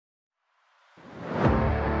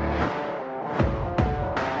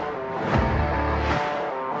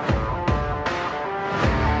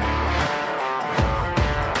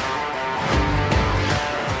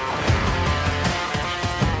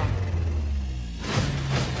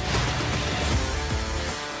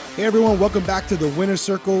Hey everyone, welcome back to the Winner's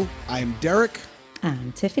Circle. I am Derek.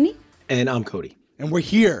 I'm Tiffany. And I'm Cody. And we're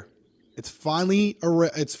here. It's finally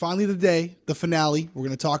the day, the finale. We're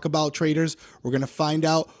going to talk about Traitors. We're going to find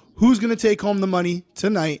out who's going to take home the money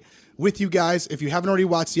tonight with you guys. If you haven't already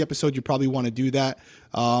watched the episode, you probably want to do that.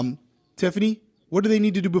 Tiffany, what do they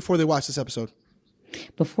need to do before they watch this episode?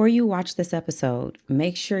 Before you watch this episode,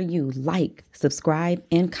 make sure you like, subscribe,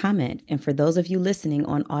 and comment. And for those of you listening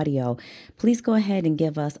on audio, please go ahead and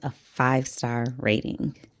give us a 5-star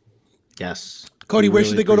rating. Yes. Cody, where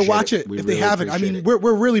should they go to watch it if they haven't? I mean,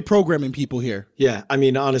 we're really programming people here. Yeah, I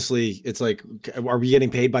mean, honestly, it's like, are we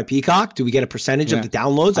getting paid by Peacock? Do we get a percentage of the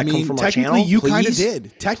downloads that come from our channel? Technically, you kind of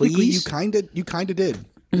did. Technically, you kind of did.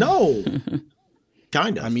 No.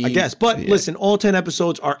 Kind of, I guess. But listen, all 10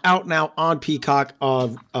 episodes are out now on Peacock.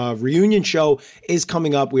 Reunion show is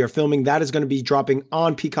coming up. We are filming. That is going to be dropping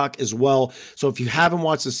on Peacock as well. So if you haven't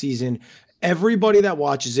watched the season, everybody that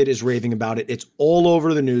watches it is raving about it. It's all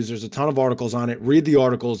over the news. There's a ton of articles on it. Read the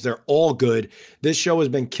articles. They're all good. This show has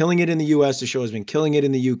been killing it in the US. The show has been killing it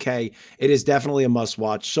in the UK. It is definitely a must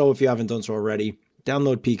watch. So if you haven't done so already,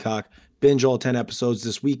 download Peacock, binge all 10 episodes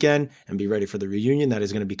this weekend, and be ready for the reunion that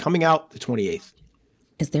is going to be coming out the 28th.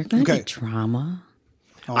 Is there going to be drama?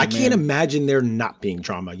 I can't imagine there not being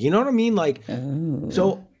drama. You know what I mean? Like,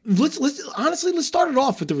 so let's start it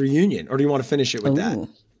off with the reunion. Or do you want to finish it with that?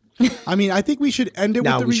 I mean, I think we should end it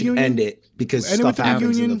with the reunion. We should end it because stuff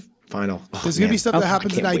happens in the final. There's going to be stuff that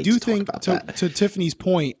happens. And I do think, to Tiffany's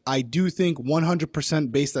point, I do think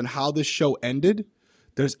 100% based on how this show ended,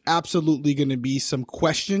 there's absolutely going to be some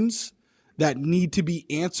questions that need to be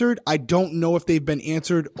answered. I don't know if they've been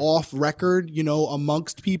answered off record,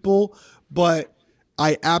 amongst people, but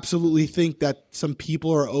I absolutely think that some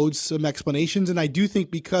people are owed some explanations. And I do think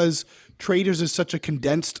because Traitors is such a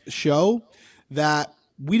condensed show that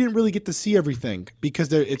we didn't really get to see everything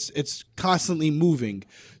because it's constantly moving.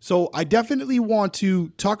 So I definitely want to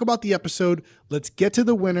talk about the episode. Let's get to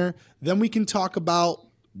the winner. Then we can talk about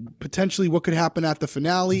potentially what could happen at the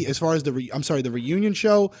finale as far as the reunion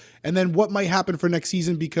show, and then what might happen for next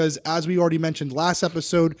season, because as we already mentioned last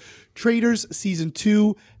episode, Traitors season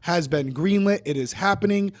 2 has been greenlit. It is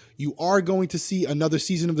happening. You are going to see another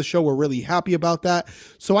season of the show. We're really happy about that.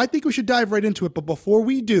 So I think we should dive right into it. But before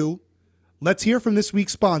we do, let's hear from this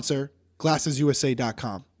week's sponsor,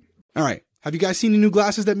 GlassesUSA.com. All right. Have you guys seen the new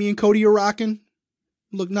glasses that me and Cody are rocking?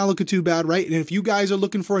 Not looking too bad, right? And if you guys are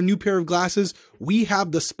looking for a new pair of glasses, we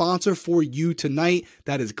have the sponsor for you tonight.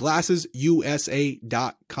 That is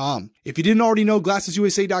GlassesUSA.com. If you didn't already know,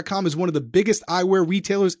 GlassesUSA.com is one of the biggest eyewear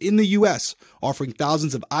retailers in the U.S., offering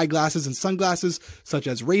thousands of eyeglasses and sunglasses such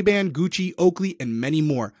as Ray-Ban, Gucci, Oakley, and many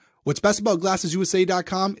more. What's best about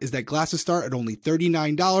GlassesUSA.com is that glasses start at only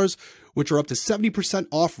 $39, which are up to 70%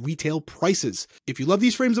 off retail prices. If you love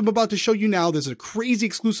these frames I'm about to show you now, there's a crazy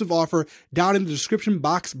exclusive offer down in the description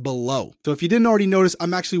box below. So if you didn't already notice,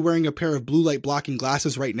 I'm actually wearing a pair of blue light blocking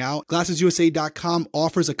glasses right now. GlassesUSA.com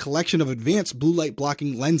offers a collection of advanced blue light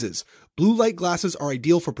blocking lenses. Blue light glasses are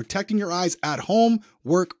ideal for protecting your eyes at home,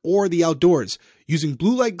 work, or the outdoors. Using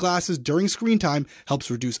blue light glasses during screen time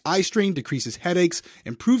helps reduce eye strain, decreases headaches,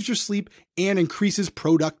 improves your sleep, and increases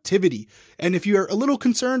productivity. And if you're a little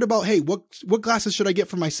concerned about, hey, what glasses should I get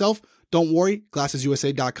for myself? Don't worry,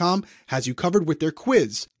 GlassesUSA.com has you covered with their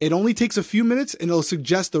quiz. It only takes a few minutes and it'll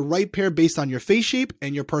suggest the right pair based on your face shape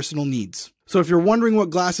and your personal needs. So if you're wondering what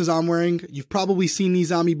glasses I'm wearing, you've probably seen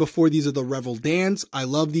these on me before. These are the Revel Dans. I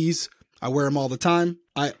love these. I wear them all the time.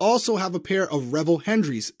 I also have a pair of Revel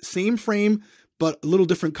Hendrys, same frame, but a little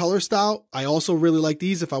different color style. I also really like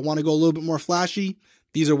these. If I want to go a little bit more flashy,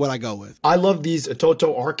 these are what I go with. I love these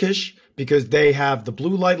Atoto Arkish because they have the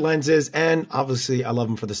blue light lenses, and obviously I love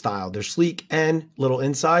them for the style. They're sleek and little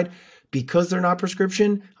inside. Because they're not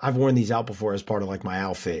prescription, I've worn these out before as part of like my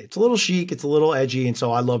outfit. It's a little chic, it's a little edgy, and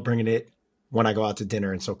so I love bringing it when I go out to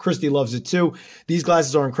dinner. And so Christy loves it too. These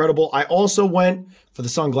glasses are incredible. I also went for the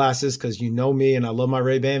sunglasses because you know me and I love my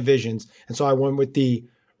Ray-Ban Visions. And so I went with the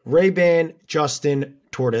Ray-Ban Justin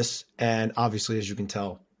Tortoise. And obviously, as you can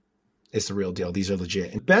tell, it's the real deal. These are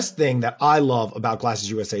legit. And best thing that I love about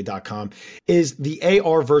GlassesUSA.com is the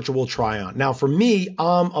AR virtual try-on. Now, for me,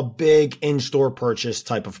 I'm a big in-store purchase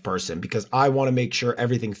type of person because I want to make sure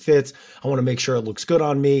everything fits. I want to make sure it looks good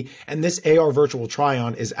on me. And this AR virtual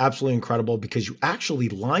try-on is absolutely incredible because you actually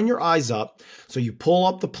line your eyes up. So you pull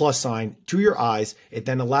up the plus sign to your eyes. It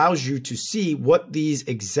then allows you to see what these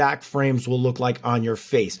exact frames will look like on your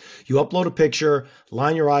face. You upload a picture,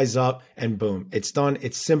 line your eyes up, and boom, it's done.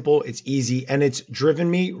 It's simple. It's It's easy, and it's driven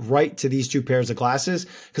me right to these two pairs of glasses,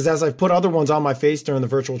 because as I've put other ones on my face during the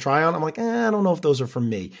virtual try-on, I'm like, I don't know if those are for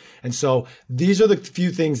me. And so these are the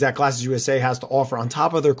few things that Glasses USA has to offer on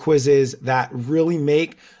top of their quizzes that really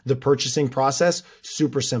make the purchasing process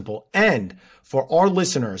super simple. And for our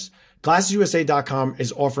listeners, GlassesUSA.com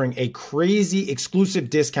is offering a crazy exclusive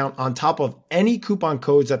discount on top of any coupon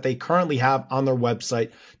codes that they currently have on their website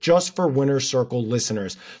just for Winner's Circle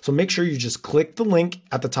listeners. So make sure you just click the link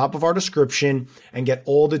at the top of our description and get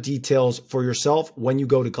all the details for yourself when you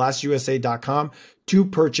go to GlassesUSA.com to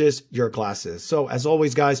purchase your glasses. So as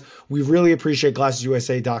always, guys, we really appreciate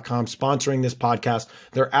GlassesUSA.com sponsoring this podcast.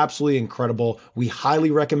 They're absolutely incredible. We highly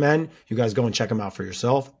recommend you guys go and check them out for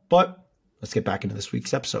yourself. But let's get back into this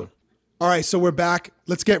week's episode. All right, so we're back.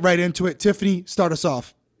 Let's get right into it. Tiffany, start us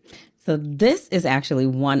off. So this is actually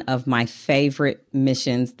one of my favorite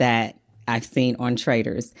missions that I've seen on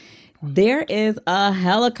Traitors. There is a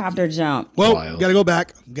helicopter jump. Well, got to go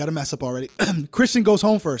back. Got to mess up already. Christian goes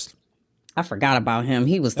home first. I forgot about him.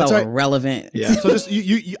 He was so irrelevant. Yeah. So just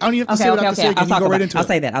you I don't even have to say what I have to say again. You go right into it. I'll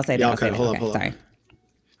say that. Okay, hold up. Sorry.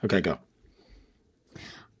 Okay, go.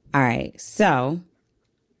 All right. So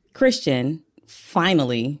Christian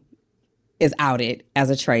finally is outed as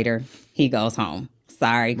a traitor. He goes home.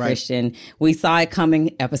 Sorry, right. Christian. We saw it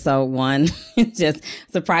coming, episode 1. Just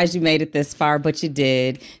surprised you made it this far, but you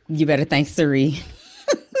did. You better thank Suri.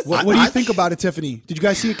 What do you think about it, Tiffany? Did you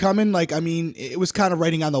guys see it coming? Like, I mean, it was kind of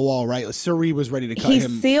writing on the wall, right? Suri was ready to cut him.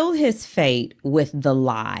 He sealed his fate with the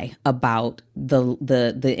lie about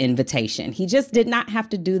the invitation. He just did not have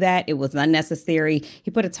to do that. It was unnecessary. He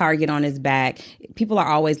put a target on his back. People are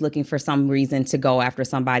always looking for some reason to go after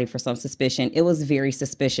somebody for some suspicion. It was very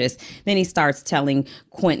suspicious. Then he starts telling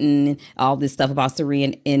Quentin all this stuff about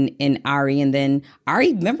Suri and Ari. And then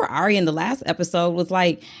remember Ari in the last episode was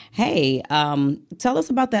like, hey, tell us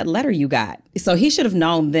about that letter you got. So he should have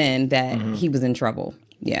known then that he was in trouble.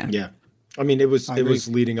 Yeah. Yeah. I mean, it was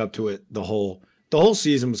leading up to it. The whole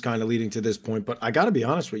season was kind of leading to this point, but I got to be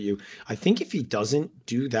honest with you. I think if he doesn't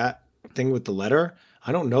do that thing with the letter,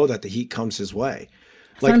 I don't know that the heat comes his way.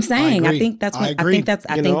 That's what I'm saying. I think that's what I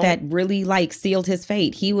think that really like sealed his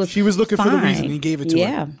fate. She was looking for the reason. He gave it to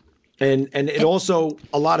her. And it also,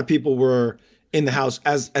 a lot of people were in the house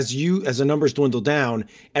as the numbers dwindle down,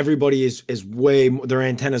 everybody is way more, their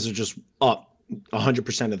antennas are just up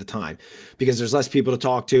 100% of the time because there's less people to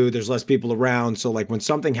talk to, there's less people around. So like when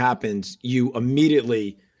something happens, you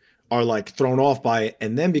immediately are like thrown off by it.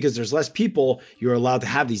 And then because there's less people, you're allowed to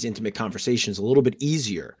have these intimate conversations a little bit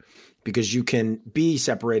easier because you can be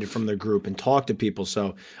separated from the group and talk to people.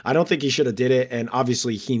 So I don't think he should have did it. And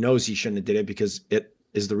obviously he knows he shouldn't have did it because it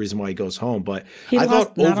is the reason why he goes home. But I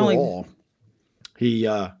thought overall, he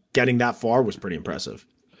getting that far was pretty impressive.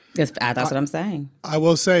 That's what I'm saying. I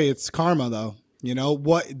will say it's karma, though. You know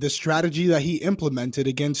what? The strategy that he implemented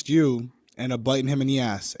against you and biting him in the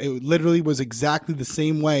ass. It literally was exactly the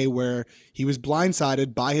same way where he was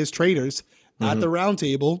blindsided by his traders at the round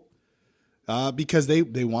table because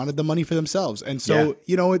they wanted the money for themselves. And so,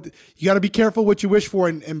 you know, you got to be careful what you wish for.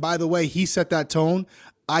 And by the way, he set that tone.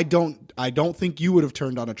 I don't think you would have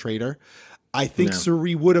turned on a traitor. I think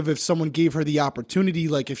Suri would have if someone gave her the opportunity.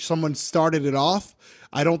 Like if someone started it off,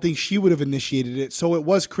 I don't think she would have initiated it. So it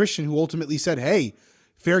was Christian who ultimately said, hey,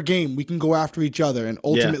 fair game. We can go after each other. And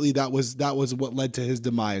ultimately that was what led to his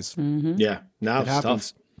demise. Mm-hmm. Yeah. Now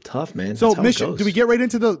it's tough, man. So mission, do we get right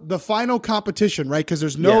into the final competition, right? Because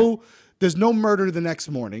there's no murder the next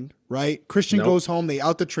morning, right? Christian goes home. They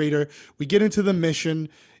out the traitor. We get into the mission.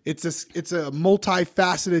 It's a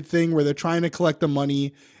multifaceted thing where they're trying to collect the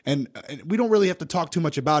money, and we don't really have to talk too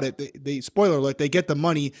much about it. They spoiler alert, they get the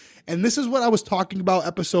money, and this is what I was talking about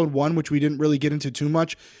episode 1, which we didn't really get into too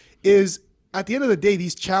much, is at the end of the day,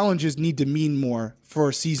 these challenges need to mean more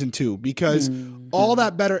for season 2 because all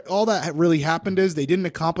that really happened is they didn't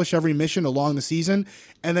accomplish every mission along the season,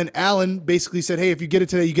 and then Alan basically said, hey, if you get it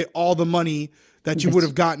today, you get all the money that you would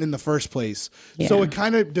have gotten in the first place. Yeah. So it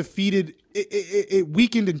kind of defeated, it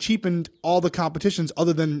weakened and cheapened all the competitions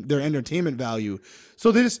other than their entertainment value.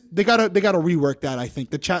 So they gotta rework that. I think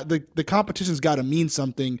the competition's got to mean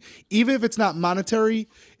something, even if it's not monetary.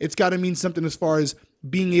 It's got to mean something as far as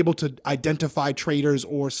being able to identify traitors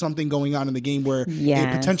or something going on in the game where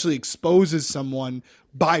it potentially exposes someone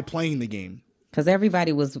by playing the game. Because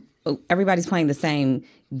everybody's playing the same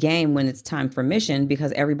game when it's time for mission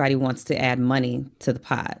because everybody wants to add money to the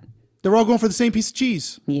pot. They're all going for the same piece of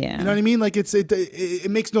cheese. Yeah. You know what I mean? Like it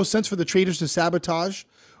makes no sense for the traitors to sabotage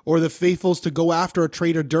or the faithfuls to go after a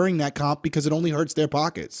traitor during that comp because it only hurts their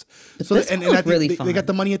pockets. But so and really they got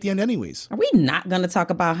the money at the end anyways. Are we not going to talk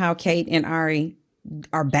about how Kate and Ari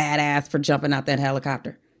are badass for jumping out that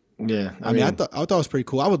helicopter. Yeah, I mean, I thought it was pretty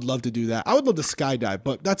cool. I would love to do that. I would love to skydive,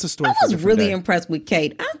 but that's a story. I for a was different really day. impressed with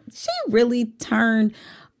Kate. She really turned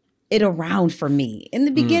it around for me. In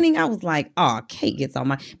the beginning, I was like, "Oh, Kate gets on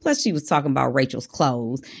my." Plus, she was talking about Rachel's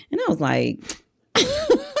clothes, and I was like,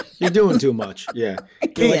 "You're doing too much." Yeah,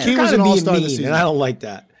 Kate was an all-star this season, and I don't like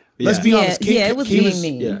that. Let's be honest. Kate, it was being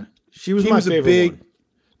mean. Yeah, she was my favorite one.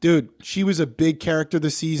 Dude, she was a big character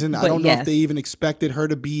this season. I don't know if they even expected her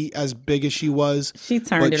to be as big as she was. She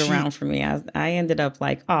turned it around for me. I ended up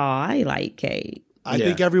like, oh, I like Kate. I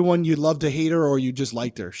think everyone, you loved to hate her or you just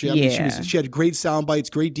liked her. She had great sound bites,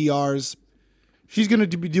 great DRs. She's going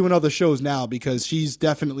to be doing other shows now because she's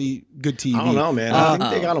definitely good TV. I don't know, man. I think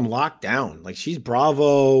they got them locked down. Like, she's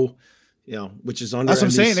Bravo, which is under That's what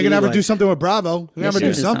I'm saying. They're going to have her do something with Bravo. They're going to have her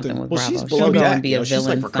do something. Well, she's below deck. She's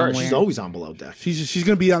like recurring. She's always on below deck. She's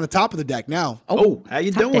going to be on the top of the deck now. Oh, how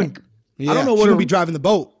you doing? Yeah, I don't know what she'll be driving the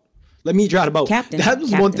boat. Let me drive the boat. Captain. That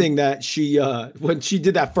was one thing that she, when she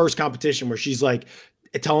did that first competition where she's like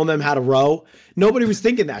telling them how to row, nobody was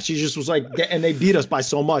thinking that. She just was like, and they beat us by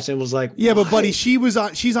so much, and was like, yeah, but buddy, she's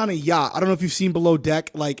on a yacht. I don't know if you've seen Below Deck.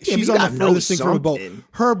 Like, she's on the furthest thing from a boat.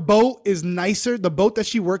 Her boat is nicer. The boat that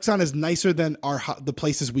she works on is nicer than the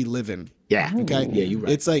places we live in. Yeah. Okay. Yeah, you're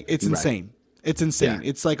right. It's insane. Right. It's insane. Yeah.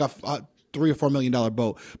 It's like a $3 or $4 million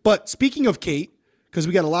boat. But speaking of Kate, because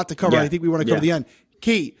we got a lot to cover, I think we want to cover the end.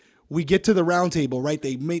 Kate, we get to the round table, right?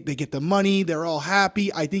 They get the money. They're all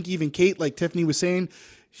happy. I think even Kate, like Tiffany was saying,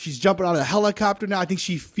 she's jumping out of a helicopter now. I think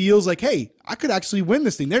she feels like, hey, I could actually win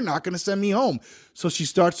this thing. They're not going to send me home. So she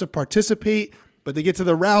starts to participate, but they get to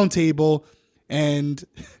the round table, and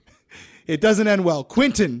it doesn't end well.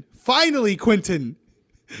 Finally Quentin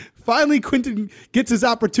gets his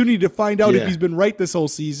opportunity to find out if he's been right this whole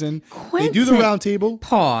season. They do the round table.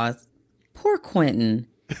 Pause. Poor Quentin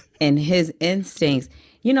and his instincts.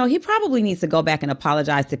 He probably needs to go back and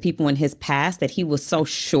apologize to people in his past that he was so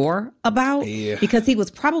sure about because he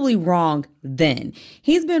was probably wrong then.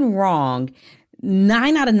 He's been wrong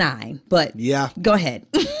 9 out of 9, but go ahead.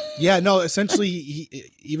 Yeah, no, essentially,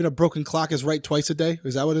 even a broken clock is right twice a day.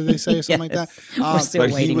 Is that what they say or something like that? We're still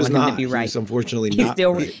waiting on him to be right. He was unfortunately not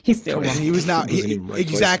right. He's still wrong. He was not.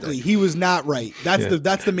 Exactly. He was not right.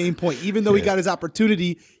 That's the main point. Even though he got his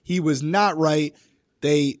opportunity, he was not right.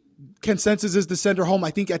 Consensus is to send her home.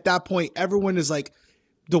 I think at that point, everyone is like,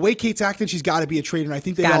 the way Kate's acting, she's got to be a traitor. And I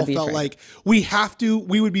think they all felt like we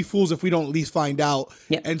would be fools if we don't at least find out.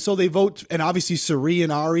 Yep. And so they vote. And obviously, Suri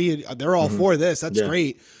and Ari, they're all for this. That's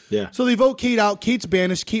great. Yeah. So they vote Kate out. Kate's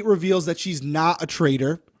banished. Kate reveals that she's not a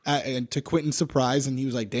traitor, and to Quentin's surprise. And he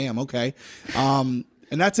was like, damn, okay. And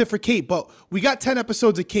that's it for Kate. But we got 10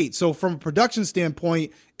 episodes of Kate. So from a production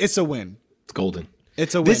standpoint, it's a win. It's golden.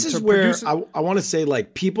 It's a win. This is where I want to say,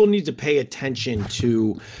 like, people need to pay attention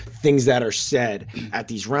to things that are said at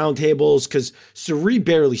these roundtables, because Suri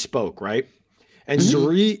barely spoke, right? And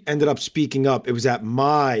Suri ended up speaking up. It was at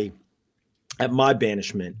my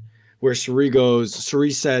banishment where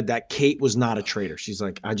Suri said that Kate was not a traitor. She's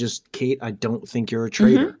like, Kate, I don't think you're a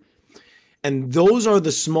traitor. And those are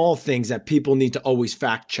the small things that people need to always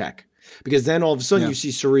fact check, because then all of a sudden you see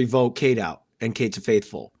Suri vote Kate out and Kate's a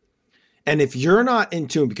faithful. And if you're not in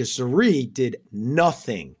tune, because Suri did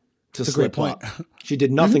nothing to slip up. She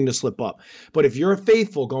did nothing to slip up. But if you're a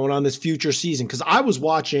faithful going on this future season, because I was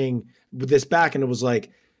watching this back and it was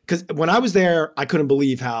like, because when I was there, I couldn't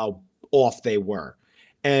believe how off they were.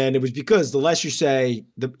 And it was because the less you say,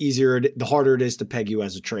 the harder it is to peg you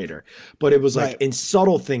as a traitor. But it was like in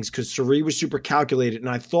subtle things, because Suri was super calculated. And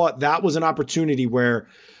I thought that was an opportunity where,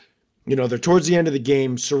 they're towards the end of the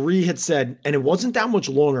game. Suri had said, and it wasn't that much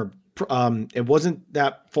longer. It wasn't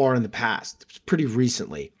that far in the past. It was pretty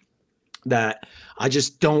recently that I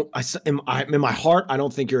just don't, in my heart, I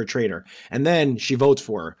don't think you're a traitor. And then she votes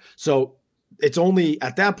for her. So it's only,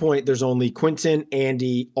 at that point, there's only Quentin,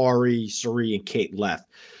 Andy, Ari, Suri, and Kate left.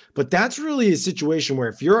 But that's really a situation where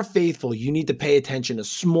if you're a faithful, you need to pay attention to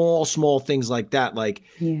small things like that. Like,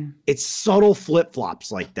 it's subtle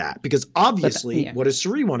flip-flops like that. Because obviously, what does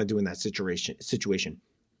Suri want to do in that situation?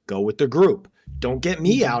 Go with the group. Don't get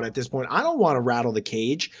me out at this point. I don't want to rattle the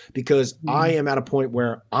cage, because I am at a point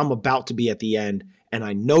where I'm about to be at the end and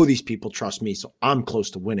I know these people trust me, so I'm close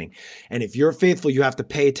to winning. And if you're faithful, you have to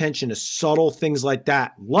pay attention to subtle things like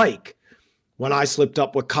that. Like when I slipped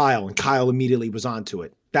up with Kyle and Kyle immediately was onto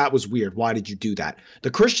it. that was weird. Why did you do that? The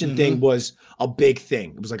Christian thing was a big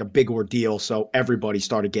thing. It was like a big ordeal. So everybody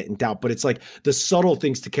started getting doubt. But it's like the subtle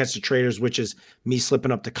things to catch the traitors, which is me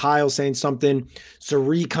slipping up to Kyle saying something,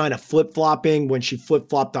 Sari kind of flip-flopping when she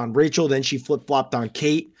flip-flopped on Rachel. Then she flip-flopped on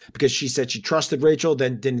Kate because she said she trusted Rachel.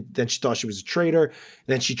 Then she thought she was a traitor.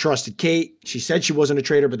 Then she trusted Kate. She said she wasn't a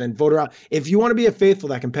traitor, but then voted her out. If you want to be a faithful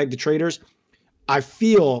that can peg the traitors, I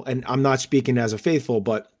feel, and I'm not speaking as a faithful,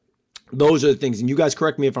 but those are the things, and you guys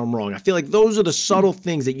correct me if I'm wrong. I feel like those are the subtle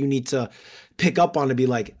things that you need to pick up on to be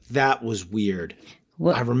like, that was weird.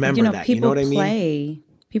 Well, I remember that. You know what I mean?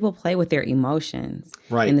 People play with their emotions.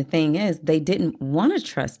 Right. And the thing is, they didn't want to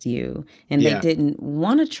trust you. And they didn't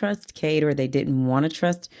want to trust Kate, or they didn't want to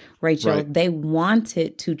trust Rachel. Right. They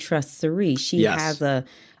wanted to trust Sari. She has a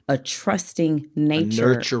trusting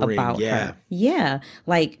nature about her. Yeah.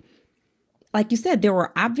 Like you said, there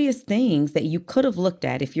were obvious things that you could have looked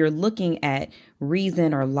at. If you're looking at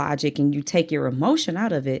reason or logic and you take your emotion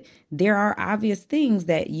out of it, there are obvious things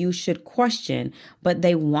that you should question. But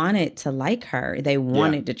they wanted to like her. They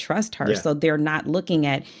wanted to trust her. So they're not looking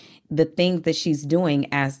at the things that she's doing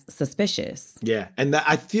as suspicious. Yeah. And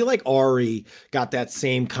I feel like Ari got that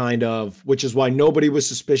same kind of, which is why nobody was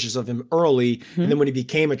suspicious of him early. And then when he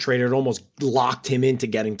became a traitor, it almost locked him into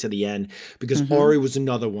getting to the end, because Ari was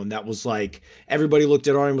another one that was like, everybody looked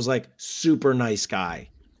at Ari and was like, super nice guy.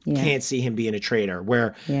 Can't see him being a traitor.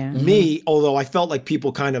 Where me, although I felt like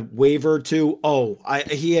people kind of wavered to,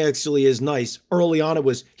 he actually is nice. Early on, it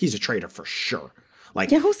was, he's a traitor for sure. Like,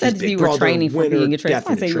 who said that you were training for being a traitor?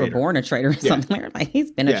 I say you were born a traitor or something. Like, he's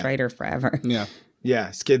been a traitor forever.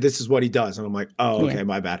 Yeah, kid, this is what he does. And I'm like, oh, okay,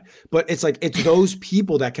 my bad. But it's like, it's those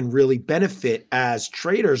people that can really benefit as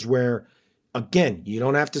traitors where, again, you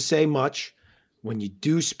don't have to say much. When you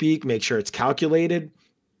do speak, make sure it's calculated.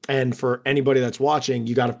 And for anybody that's watching,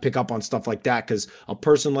 you got to pick up on stuff like that, because a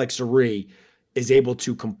person like Sari is able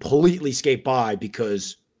to completely skate by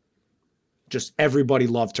because just everybody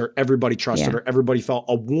loved her. Everybody trusted her. Everybody felt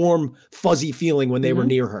a warm, fuzzy feeling when they were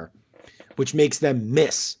near her, which makes them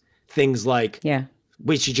miss things like,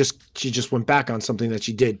 wait, she just went back on something that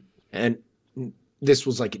she did. And this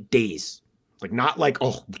was like days, like not like,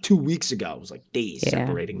 2 weeks ago. It was like days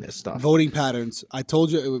separating this stuff. Voting patterns. I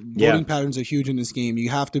told you voting patterns are huge in this game. You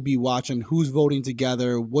have to be watching who's voting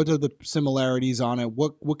together. What are the similarities on it?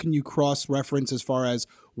 What can you cross-reference as far as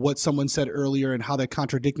what someone said earlier and how they're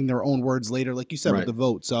contradicting their own words later, like you said with the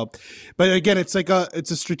vote. So, but again, it's like it's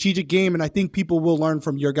a strategic game, and I think people will learn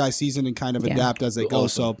from your guys' season and kind of adapt as they go.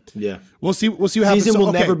 So we'll see what happens. Season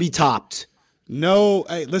will never be topped. No,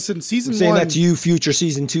 hey, listen, season I'm saying 1. that to you, future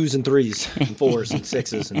season 2s and 3s and 4s and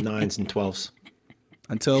 6s and 9s and 12s.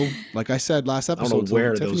 Until, like I said last episode, I don't know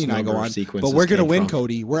where Tiffany those and I go on, but we're gonna win,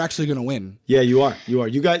 Cody. We're actually gonna win. Yeah, you are.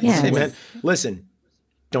 You guys, man, listen,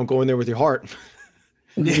 don't go in there with your heart.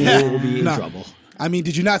 You will be in trouble. I mean,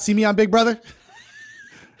 did you not see me on Big Brother?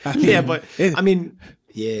 You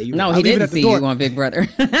no, he didn't see you on Big Brother.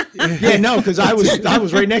 No, because I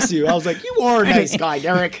was right next to you. I was like, you are a nice guy,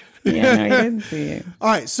 Derek. No, he didn't see you. All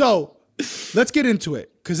right, so let's get into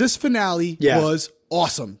it, because this finale was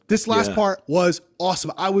awesome. This last part was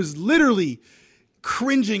awesome. I was literally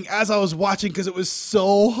cringing as I was watching because it was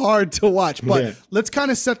so hard to watch. But let's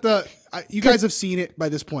kind of set the. You guys have seen it by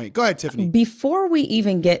this point. Go ahead, Tiffany. Before we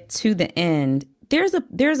even get to the end, there's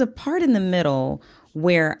a part in the middle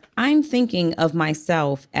where I'm thinking of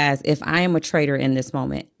myself as if I am a traitor in this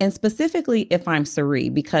moment, and specifically if I'm Sari,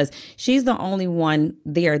 because she's the only one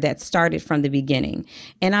there that started from the beginning.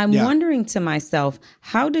 And I'm wondering to myself,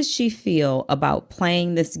 how does she feel about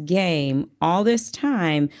playing this game all this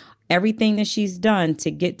time, everything that she's done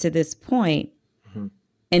to get to this point,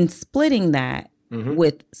 and splitting that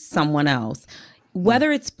with someone else,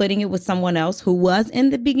 whether it's splitting it with someone else who was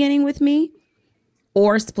in the beginning with me,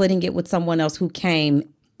 or splitting it with someone else who came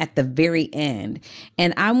at the very end.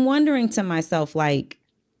 And I'm wondering to myself, like,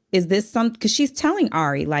 is this because she's telling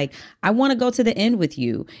Ari, like, I want to go to the end with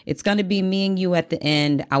you. It's going to be me and you at the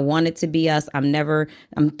end. I want it to be us. I'm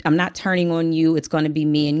not turning on you. It's going to be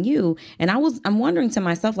me and you. And I'm wondering to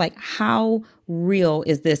myself, like, how real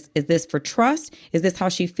is this? Is this for trust? Is this how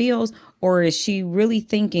she feels? Or is she really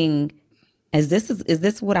thinking, is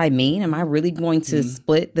this what I mean? Am I really going to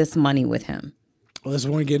split this money with him? Well, that's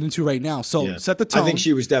what we're going to get into right now. So set the tone. I think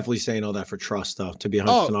she was definitely saying all that for trust, though, to be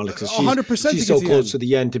 100% honest. Because 100% she's so close to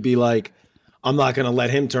the end to be like, I'm not going to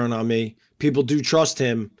let him turn on me. People do trust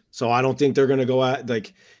him, so I don't think they're going to go at,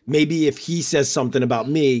 like, maybe if he says something about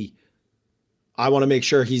me, I want to make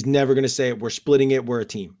sure he's never going to say it. We're splitting it. We're a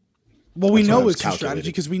team. Well, we That's what I know was it's a strategy calculating.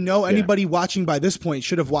 because we know anybody watching by this point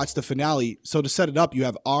should have watched the finale. So to set it up, you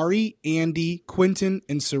have Ari, Andy, Quentin,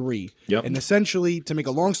 and Suri. Yep. And essentially, to make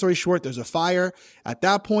a long story short, there's a fire. At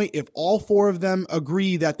that point, if all four of them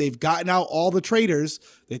agree that they've gotten out all the traitors,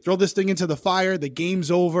 they throw this thing into the fire, the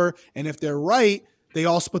game's over. And if they're right, they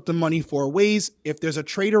all split the money 4 ways. If there's a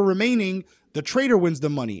traitor remaining, the traitor wins the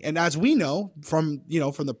money. And as we know from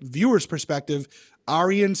the viewer's perspective,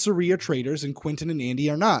 Ari and Suri are traitors and Quentin and Andy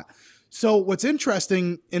are not. So what's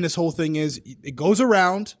interesting in this whole thing is it goes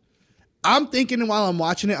around. I'm thinking while I'm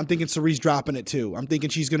watching it, I'm thinking Suri's dropping it too. I'm thinking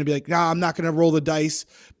she's going to be like, nah, I'm not going to roll the dice.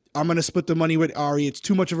 I'm going to split the money with Ari. It's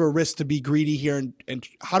too much of a risk to be greedy here. And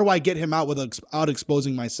how do I get him out without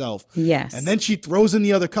exposing myself? Yes. And then she throws in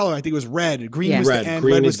the other color. I think it was red. Green was Red. the end.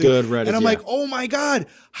 Green red is was good. Red and is, I'm yeah. like, oh my God,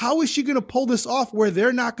 how is she going to pull this off where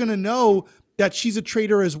they're not going to know that she's a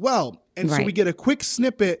traitor as well? And so Right. we get a quick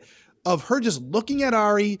snippet of her just looking at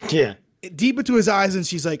Ari Yeah. deep into his eyes, and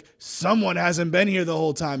she's like, someone hasn't been here the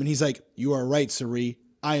whole time. And he's like, you are right, Suri.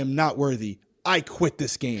 I am not worthy. I quit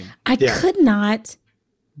this game. I Yeah. could not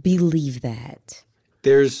believe that.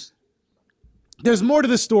 There's More to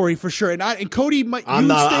the story for sure. And Cody might. I'm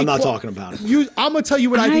not talking about it. I'm gonna tell you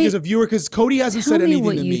what I think as a viewer because Cody hasn't Tell said me anything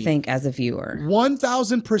what to you me. think as a viewer.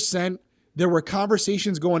 1,000%. There were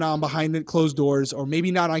conversations going on behind the closed doors, or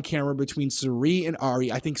maybe not on camera, between Suri and Ari.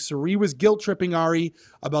 I think Suri was guilt tripping Ari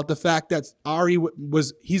about the fact that Ari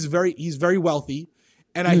he's very wealthy,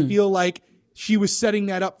 and I feel like she was setting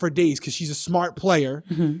that up for days because she's a smart player.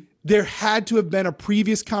 There had to have been a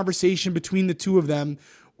previous conversation between the two of them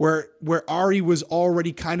where Ari was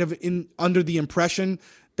already kind of under the impression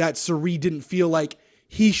that Suri didn't feel like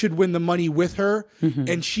he should win the money with her,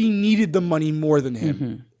 and she needed the money more than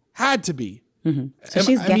him. Had to be. So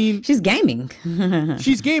she's gaming. She's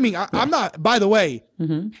gaming. I'm not, by the way,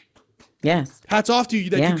 Yes. hats off to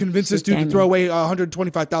you that you convinced this she's dude gaming. to throw away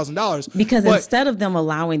 $125,000. Because But instead of them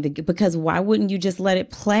allowing because why wouldn't you just let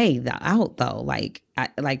it play out though?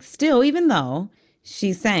 Still, even though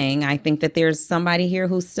she's saying, I think that there's somebody here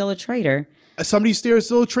who's still a traitor. somebody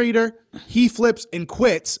still a traitor, he flips and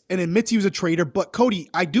quits and admits he was a traitor. But Cody,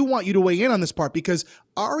 I do want you to weigh in on this part because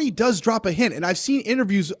Ari does drop a hint. And I've seen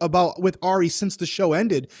interviews with Ari since the show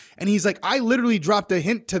ended. And he's like, I literally dropped a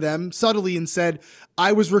hint to them subtly and said,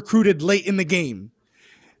 I was recruited late in the game.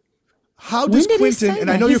 How does Quentin,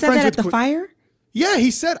 and I know you're friends with the fire? Yeah,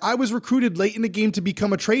 he said, I was recruited late in the game to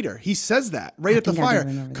become a traitor. He says that right at the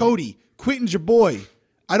fire. Cody, Quentin's your boy.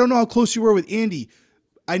 I don't know how close you were with Andy.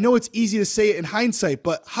 I know it's easy to say it in hindsight,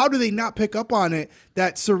 but how do they not pick up on it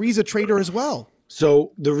that Suri's a traitor as well?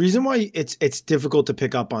 So the reason why it's difficult to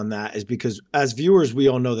pick up on that is because as viewers, we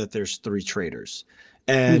all know that there's 3 traitors.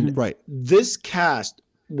 And this cast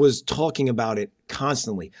was talking about it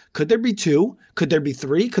constantly. Could there be 2? Could there be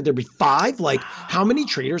 3? Could there be 5? Like, how many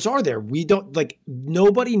traitors are there? We don't, like,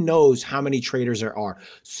 nobody knows how many traitors there are.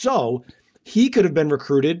 So he could have been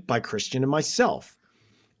recruited by Christian and myself.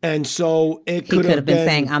 And so it could have been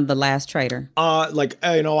saying, I'm the last traitor. I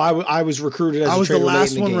was recruited as a traitor. I was the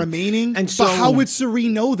last one remaining. And so, but how would Suri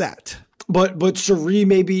know that? But Suri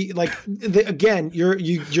maybe like again, you're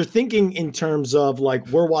thinking in terms of like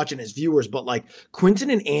we're watching as viewers, but like Quentin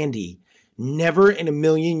and Andy never in a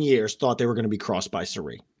million years thought they were going to be crossed by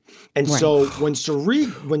Suri. And so when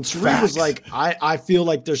Suri was like, I feel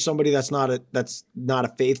like there's somebody that's not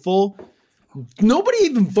a faithful, nobody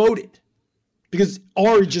even voted. Because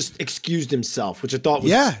Ari just excused himself, which I thought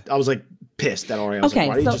was, I was like pissed at Ari. I was like,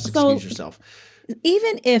 why do you just excuse yourself?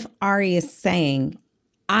 Even if Ari is saying,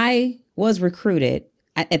 I was recruited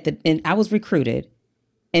I was recruited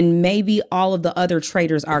and maybe all of the other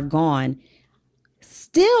traitors are gone.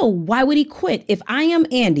 Still, why would he quit? If I am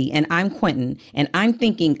Andy and I'm Quentin and I'm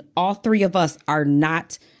thinking all 3 of us are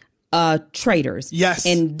not traitors. Yes.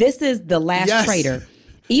 And this is the last traitor.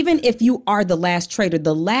 Even if you are the last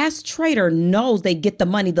traitor knows they get the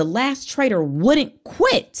money. The last traitor wouldn't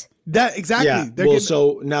quit. That exactly. Yeah.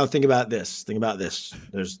 So now think about this.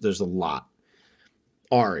 There's a lot.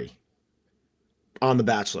 Ari on The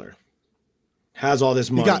Bachelor has all this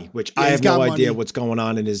money, which I have no idea what's going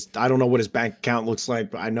on in his. I don't know what his bank account looks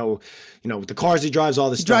like, but I know, with the cars he drives, all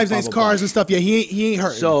this stuff. He drives nice cars and stuff. Yeah, he ain't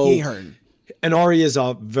hurting. So, he ain't hurting. And Ari is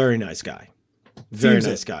a very nice guy. Very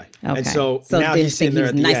nice guy. Okay. And so now he's sitting there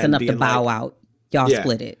at the nice end enough being to bow out. Y'all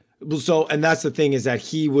split it. So, and that's the thing is that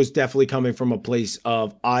he was definitely coming from a place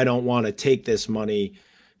of, I don't want to take this money.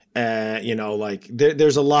 Like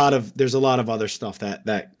there's a lot of other stuff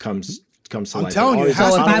that comes comes to I'm life. telling you, Ari's So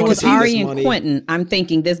like, if don't I wanna was take this Ari and money. Quentin, I'm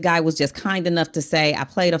thinking this guy was just kind enough to say, I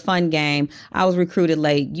played a fun game. I was recruited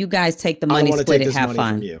late. You guys take the I don't money, want to split take it, this have money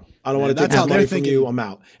fun. from you. I don't want to that's take how this they're money from thinking. you. I'm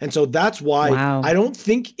out. And so that's why Wow. I don't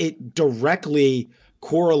think it directly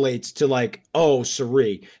correlates to like, oh,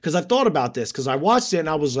 Sari. Because I've thought about this because I watched it and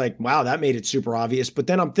I was like, wow, that made it super obvious. But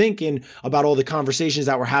then I'm thinking about all the conversations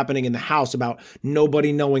that were happening in the house about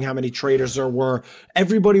nobody knowing how many traitors there were.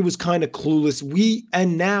 Everybody was kind of clueless.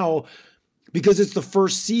 And now, because it's the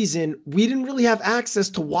first season, we didn't really have access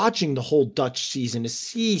to watching the whole Dutch season to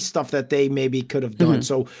see stuff that they maybe could have done.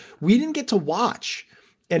 So we didn't get to watch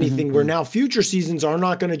anything where now future seasons are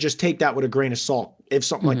not going to just take that with a grain of salt if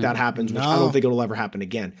something like that happens, which I don't think it'll ever happen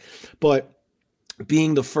again. But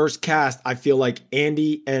being the first cast, I feel like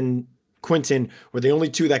Andy and Quentin were the only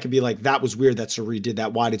two that could be like, that was weird that Sari did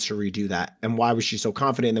that. Why did Sari do that? And why was she so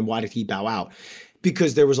confident? And then why did he bow out?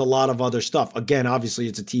 Because there was a lot of other stuff. Again, obviously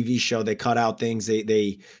it's a TV show. They cut out things.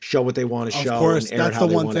 They show what they want to show course, and air it that's how the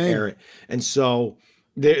they one want to thing. air it. And so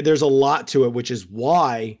there's a lot to it, which is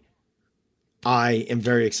why I am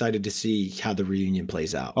very excited to see how the reunion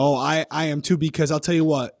plays out. Oh, I am too, because I'll tell you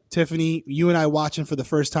what, Tiffany, you and I watching for the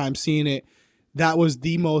first time, seeing it, that was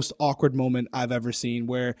the most awkward moment I've ever seen,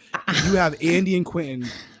 where you have Andy and Quentin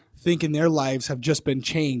thinking their lives have just been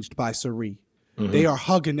changed by Sari. They are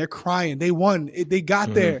hugging, they're crying, they won, they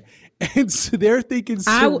got there, and so they're thinking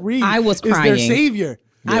Sari I was is their crying. savior.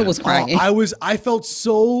 I was crying. I felt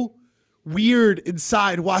so weird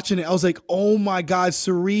inside watching it. I was like, oh my God,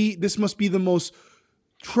 Sari, this must be the most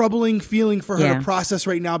troubling feeling for her to process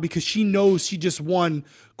right now, because she knows she just won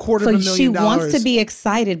 $250,000. She wants to be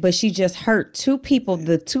excited, but she just hurt two people,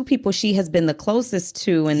 the two people she has been the closest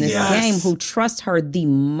to in this game who trust her the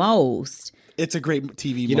most. It's a great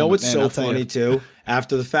TV You know moment, what's man, so I'll tell funny you. too?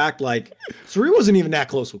 After the fact, like Sari wasn't even that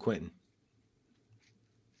close with Quentin.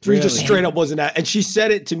 Sari just Really? straight up wasn't that. And she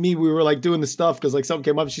said it to me. We were like doing the stuff because like something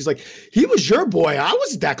came up. And she's like, he was your boy. I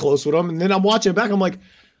wasn't that close with him. And then I'm watching it back. I'm like,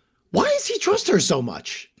 why does he trust her so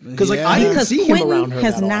much? Because like I didn't Because see Quentin him around her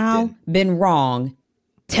has that now often. been wrong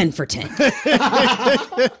 10 for 10. 10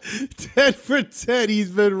 for 10,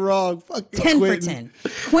 he's been wrong. Fucking 10 for Quentin.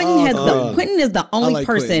 10. Quentin is the only like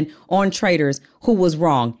person Quentin. on Traitors who was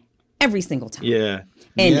wrong every single time. Yeah.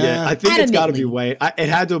 And Yeah, I think it's got to be adamantly. Wayne. It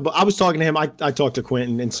had to. But I was talking to him. I talked to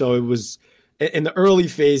Quentin, and so it was in the early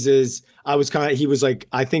phases. I was kind of. He was like,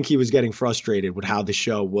 I think he was getting frustrated with how the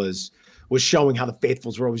show was showing how the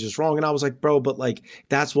faithfuls were always just wrong. And I was like, bro, but like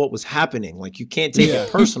that's what was happening. Like you can't take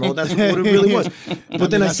it personal. That's what it really was.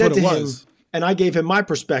 But then I that's said what to it him, was. and I gave him my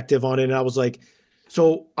perspective on it, and I was like.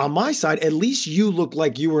 So on my side, at least you look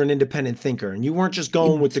like you were an independent thinker and you weren't just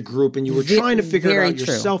going with the group and you were trying to figure it very out true.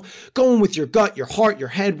 yourself, going with your gut, your heart, your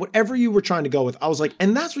head, whatever you were trying to go with. I was like,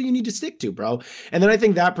 and that's what you need to stick to, bro. And then I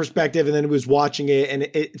think that perspective, and then he was watching it and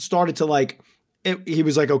it started to like, he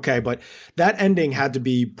was like, okay, but that ending had to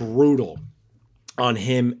be brutal on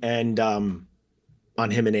him and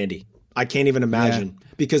Andy. I can't even imagine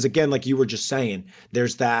because again, like you were just saying,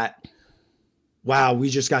 there's that, wow, we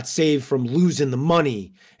just got saved from losing the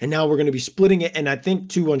money and now we're going to be splitting it. And I think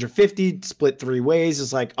 250 split three ways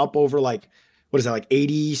is like up over like, what is that? Like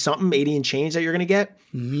 80 something, 80 and change that you're going to get.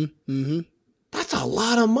 That's a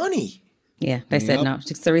lot of money. Yeah, they said no.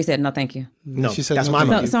 Sari said no, thank you. No, She said that's no, my thank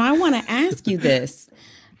money. So I want to ask you this.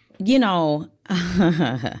 You know,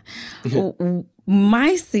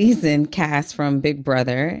 my season cast from Big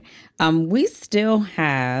Brother, we still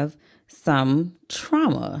have some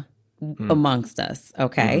trauma amongst us,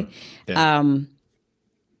 okay? Yeah. And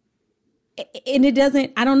it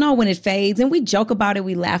doesn't, I don't know when it fades and we joke about it,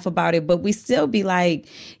 we laugh about it, but we still be like,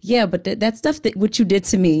 yeah, but that stuff that what you did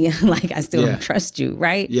to me, like I still don't trust you,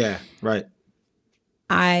 right? Yeah, right.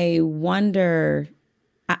 I wonder,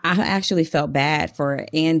 I actually felt bad for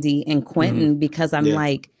Andy and Quentin because I'm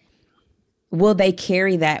like, will they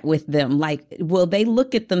carry that with them? Like, will they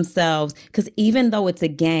look at themselves? Because even though it's a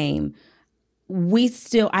game,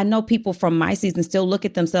 I know people from my season still look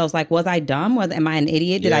at themselves like, was I dumb? Am I an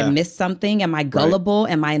idiot? Did I miss something? Am I gullible?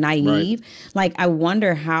 Am I naive? Like, I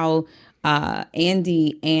wonder how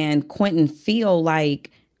Andy and Quentin feel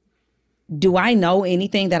like, do I know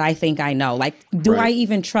anything that I think I know? Like, do I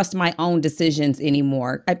even trust my own decisions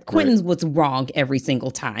anymore? Quentin was wrong every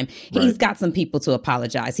single time. He's got some people to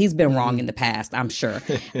apologize. He's been wrong in the past, I'm sure.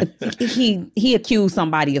 He accused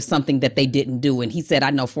somebody of something that they didn't do. And he said,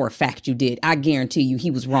 I know for a fact you did. I guarantee you he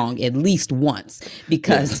was wrong at least once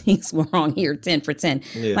because he's wrong here 10 for 10.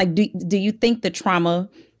 Yeah. Like, do you think the trauma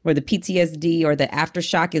or the PTSD or the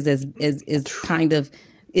aftershock is kind of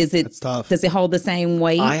Is it That's tough. Does it hold the same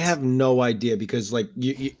weight? I have no idea because like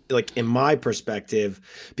you like in my perspective,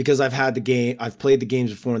 because I've played the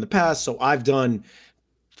games before in the past, so I've done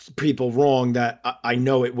people wrong that I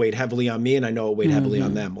know it weighed heavily on me and I know it weighed heavily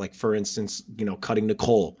on them. Like for instance, cutting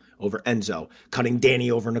Nicole over Enzo, cutting Danny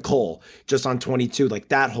over Nicole, just on 22, like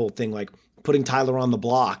that whole thing, like putting Tyler on the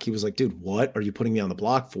block. He was like, dude, what are you putting me on the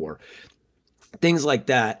block for? Things like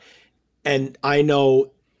that. And I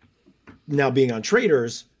know now being on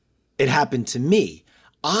Traitors, it happened to me.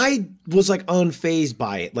 I was like unfazed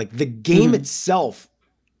by it. Like the game itself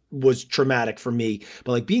was traumatic for me,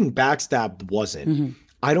 but like being backstabbed wasn't.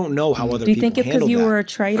 I don't know how other people handle that. Do you think it's because you were a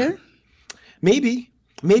traitor? Maybe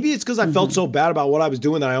it's because I felt so bad about what I was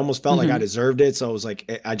doing that I almost felt like I deserved it. So I was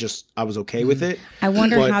like, I was okay with it. I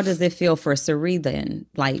wonder how does it feel for Sari then,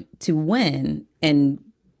 like to win and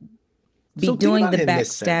be doing the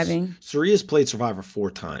backstabbing? Sari has played Survivor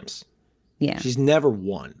 4 times. Yeah, she's never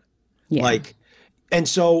won. Yeah. Like, and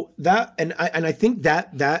so that, and I think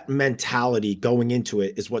that mentality going into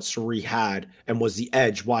it is what Sari had and was the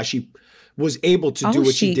edge why she was able to do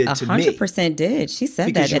what she did to me. 100% did. She said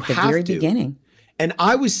Because that at the very beginning. And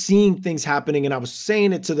I was seeing things happening and I was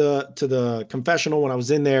saying it to the confessional when I was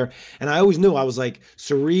in there. And I always knew, I was like,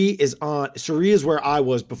 Sari is where I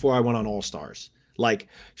was before I went on All Stars. Like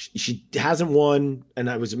she hasn't won and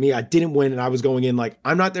I was me. I didn't win. And I was going in like,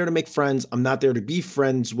 I'm not there to make friends. I'm not there to be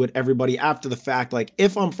friends with everybody after the fact. Like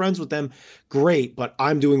if I'm friends with them, great. But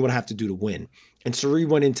I'm doing what I have to do to win. And Sari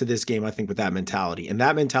went into this game, I think, with that mentality. And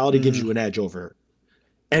that mentality gives you an edge over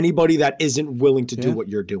anybody that isn't willing to do what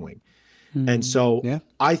you're doing. And so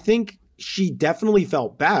I think she definitely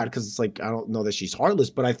felt bad because it's like, I don't know that she's heartless,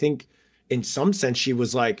 but I think in some sense she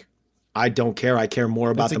was like, I don't care. I care more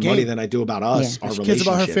about the money than I do about us, our relationship. She cares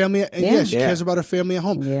about her family. And she cares about her family at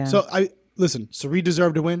home. Yeah. So listen, Sari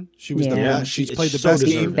deserved to win. She was the best. She's played the best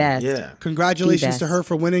game. Yeah. Congratulations to her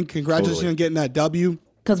for winning. Congratulations on getting that W.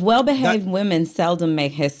 Because well-behaved women seldom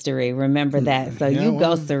make history. Remember that. So you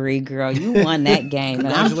go, Sari, girl. You won that game, and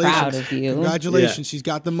I'm proud of you. Congratulations. Yeah. She's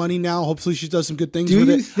got the money now. Hopefully she does some good things with it.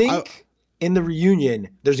 Do you think in the reunion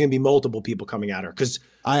there's going to be multiple people coming at her? Because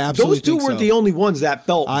those two weren't the only ones that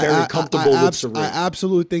felt very comfortable with Sari. I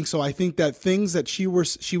absolutely think so. I think that things that she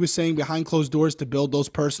was saying behind closed doors to build those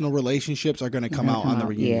personal relationships are going to come out on the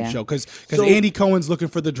reunion show. Because Andy Cohen's looking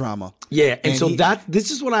for the drama. Yeah, and so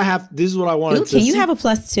this is what I have. This is what I wanted to see. Can you have a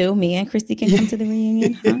 +2? Me and Christy can come to the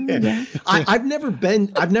reunion. Yeah. I've never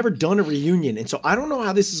done a reunion, and so I don't know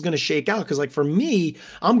how this is going to shake out. Because like for me,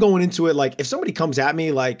 I'm going into it like if somebody comes at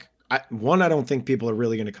me, like I don't think people are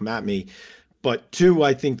really going to come at me. But 2,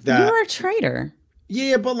 I think that you're a traitor.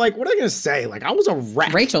 Yeah, but like, what are they gonna say? Like, I was a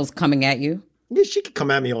wreck. Rachel's coming at you. Yeah, she can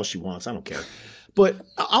come at me all she wants. I don't care. But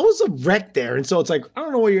I was a wreck there, and so it's like I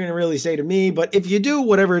don't know what you're gonna really say to me. But if you do,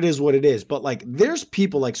 whatever it is, what it is. But like, there's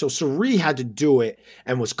people like so. Sari had to do it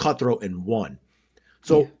and was cutthroat and won.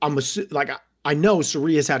 So I know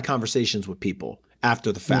Sari has had conversations with people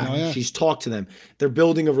after the fact. She's talked to them. They're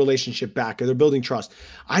building a relationship back, or they're building trust.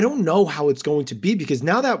 I don't know how it's going to be because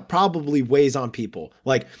now that probably weighs on people.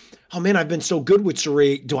 Like, oh man, I've been so good with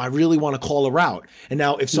Sari. Do I really want to call her out? And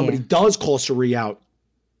now if somebody does call Sari out,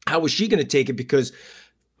 how is she going to take it? Because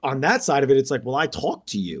on that side of it, it's like, well, I talked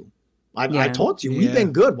to you. I talked to you. We've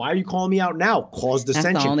been good. Why are you calling me out now? Cause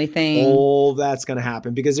dissension. That's the only thing. All that's going to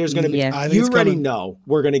happen because there's going to be. You already know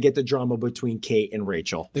we're going to get the drama between Kate and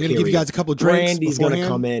Rachel. They're going to give you guys a couple of drinks. Brandy's going to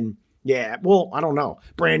come in. Yeah. Well, I don't know.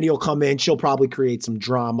 Brandy will come in. She'll probably create some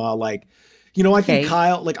drama. Like, I think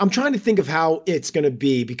Kyle. Like, I'm trying to think of how it's going to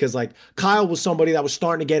be because like Kyle was somebody that was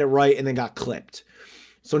starting to get it right and then got clipped.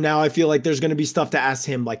 So now I feel like there's going to be stuff to ask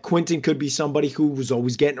him. Like Quentin could be somebody who was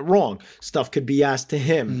always getting it wrong. Stuff could be asked to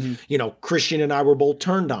him. Christian and I were both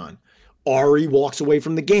turned on. Ari walks away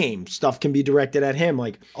from the game. Stuff can be directed at him.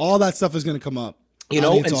 Like all that stuff is going to come up.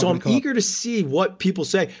 And so I'm eager to see what people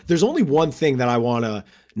say. There's only one thing that I want to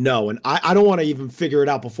know. And I don't want to even figure it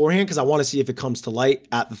out beforehand because I want to see if it comes to light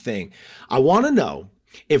at the thing. I want to know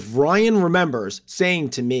if Ryan remembers saying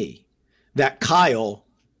to me that Kyle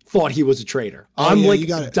thought he was a traitor. I'm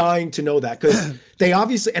dying to know that because they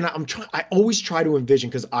obviously, and I always try to envision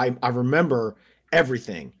because I remember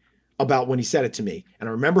everything about when he said it to me. And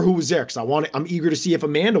I remember who was there because I'm eager to see if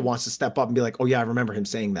Amanda wants to step up and be like, oh yeah, I remember him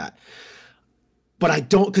saying that. But I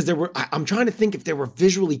don't, because I'm trying to think if there were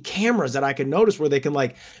visually cameras that I could notice where they can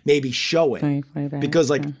like maybe show it. Because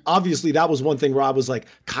like, obviously that was one thing where I was like,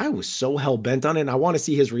 Kyle was so hell bent on it. And I want to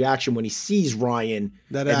see his reaction when he sees Ryan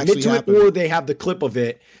admit to it, or they have the clip of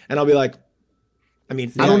it. And I'll be like, I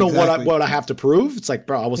mean, I don't know what I have to prove. It's like,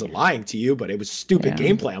 bro, I wasn't lying to you, but it was stupid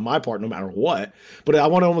gameplay on my part, no matter what. But I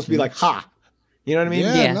want to almost be like, You know what I mean?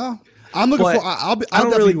 Yeah. No. I'm looking But for. I'll I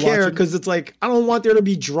don't really care watching. because it's like I don't want there to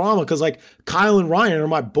be drama because like Kyle and Ryan are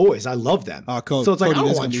my boys. I love them. So it's like I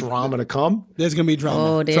don't want drama to come. There's gonna be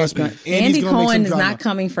drama. Oh, Trust me. Andy Cohen is not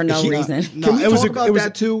coming for no reason. Can we talk about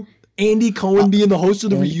that too? Andy Cohen being the host of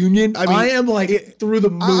the reunion. I am like through the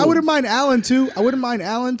moon. I wouldn't mind Alan too.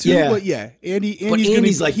 Yeah. But yeah, Andy's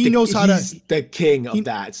gonna, like he knows how to. He's the king of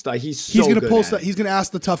that stuff. He's gonna post that. He's gonna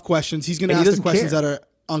ask the tough questions. He's gonna ask the questions that are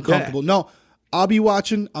uncomfortable. No. I'll be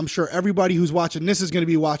watching. I'm sure everybody who's watching this is going to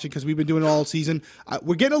be watching because we've been doing it all season.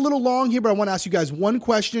 We're getting a little long here, but I want to ask you guys one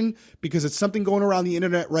question because it's something going around the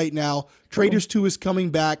internet right now. Traitors 2 is coming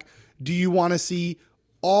back. Do you want to see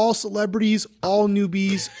all celebrities, all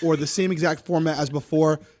newbies, or the same exact format as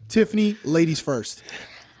before? Tiffany, ladies first.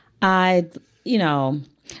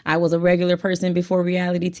 I was a regular person before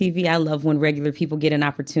reality TV. I love when regular people get an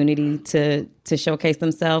opportunity to showcase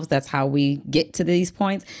themselves. That's how we get to these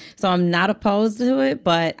points. So I'm not opposed to it,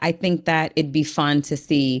 but I think that it'd be fun to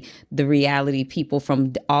see the reality people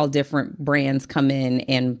from all different brands come in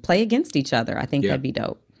and play against each other. I think that'd be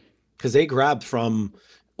dope. Because they grabbed from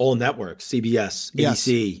all networks, CBS,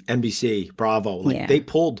 ABC, NBC, Bravo. They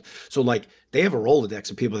pulled. So they have a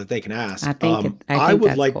Rolodex of people that they can ask. I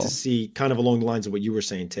would like to see, kind of along the lines of what you were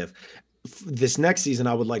saying, Tiff, this next season,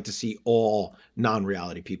 I would like to see all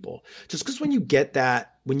non-reality people. Just because when you get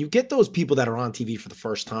those people that are on TV for the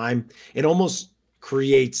first time, it almost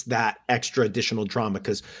creates that extra additional drama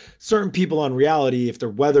because certain people on reality, if they're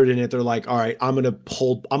weathered in it, they're like, all right, I'm gonna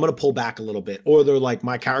pull back a little bit, or they're like,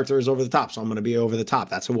 my character is over the top, so I'm gonna be over the top.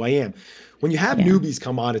 That's who I am. When you have newbies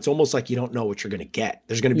come on, it's almost like you don't know what you're gonna get.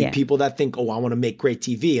 There's gonna be people that think, oh, I want to make great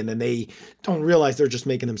TV, and then they don't realize they're just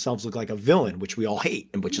making themselves look like a villain, which we all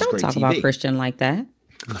hate, and which is great TV. Don't talk about Christian like that.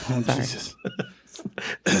 Oh, Jesus.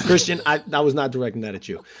 Christian, I was not directing that at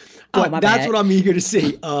you, but that's what I'm eager to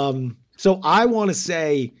see. So I want to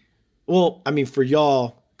say, well, I mean, for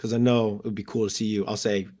y'all, because I know it would be cool to see you, I'll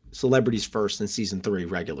say celebrities first and season 3,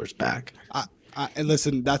 regulars back. And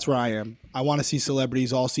listen, that's where I am. I want to see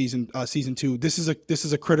celebrities all season 2. This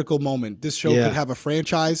is a critical moment. This show could have a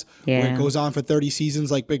franchise where it goes on for 30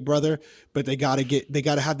 seasons like Big Brother, but they got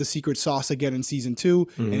to have the secret sauce again in season 2.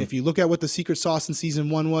 Mm-hmm. And if you look at what the secret sauce in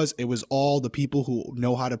season 1 was, it was all the people who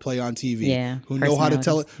know how to play on TV, who know how to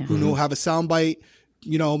tell it, who know have a soundbite,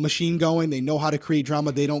 machine going. They know how to create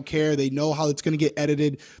drama. They don't care. They know how it's going to get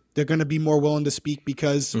edited. They're going to be more willing to speak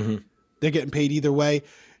because they're getting paid either way.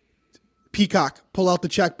 Peacock, pull out the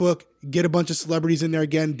checkbook, get a bunch of celebrities in there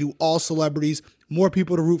again, do all celebrities, more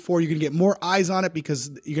people to root for. You're going to get more eyes on it because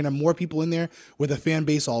you're going to have more people in there with a fan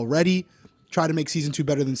base already. Try to make season 2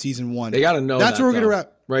 better than season 1. They got to know that's where we're going to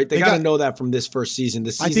wrap. Right? They got to know that from this first season.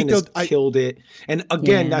 This season has killed it. And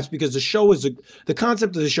again, that's because the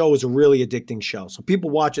concept of the show is a really addicting show. So people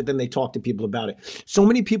watch it, then they talk to people about it. So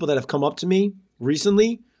many people that have come up to me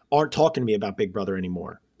recently aren't talking to me about Big Brother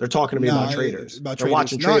anymore. They're talking to me about Traitors. They're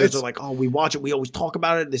watching Traitors. They're like, oh, we watch it. We always talk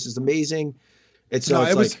about it. This is amazing. It's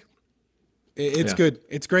good.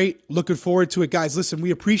 It's great. Looking forward to it, guys. Listen, we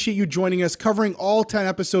appreciate you joining us, covering all 10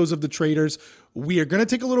 episodes of The Traitors. We are going to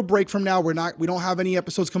take a little break from now. We don't have any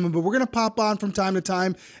episodes coming, but we're going to pop on from time to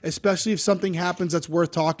time, especially if something happens that's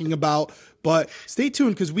worth talking about. But stay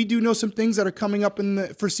tuned because we do know some things that are coming up in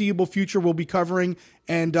the foreseeable future we'll be covering.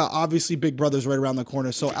 And obviously Big Brother's right around the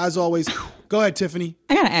corner. So as always, go ahead, Tiffany.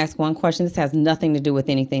 I got to ask one question. This has nothing to do with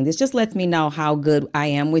anything. This just lets me know how good I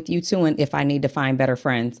am with you two and if I need to find better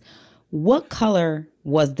friends. What color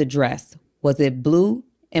was the dress? Was it blue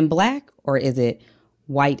and black or is it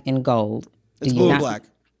white and gold? It's blue and black.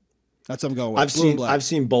 That's what I'm going with. I've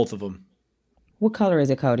seen both of them. What color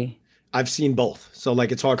is it, Cody? I've seen both. So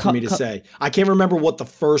it's hard for me to say. I can't remember what the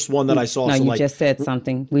first one that I saw. No, you just said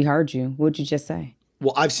something. We heard you. What'd you just say?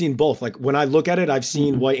 Well, I've seen both. When I look at it, I've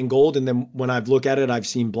seen white and gold. And then when I've looked at it, I've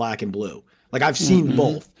seen black and blue. I've seen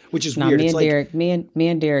both, which is weird. Me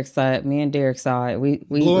and Derek saw it. We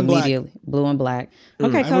blue and immediately blue and black.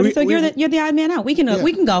 Okay, Cody. So you're the odd man out. We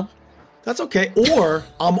can go. That's okay. Or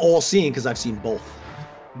I'm all seeing because I've seen both.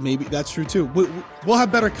 Maybe that's true too. We'll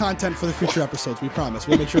have better content for the future episodes. We promise.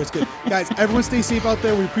 We'll make sure it's good. Guys, everyone stay safe out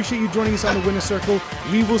there. We appreciate you joining us on the Winner Circle.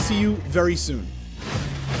 We will see you very soon.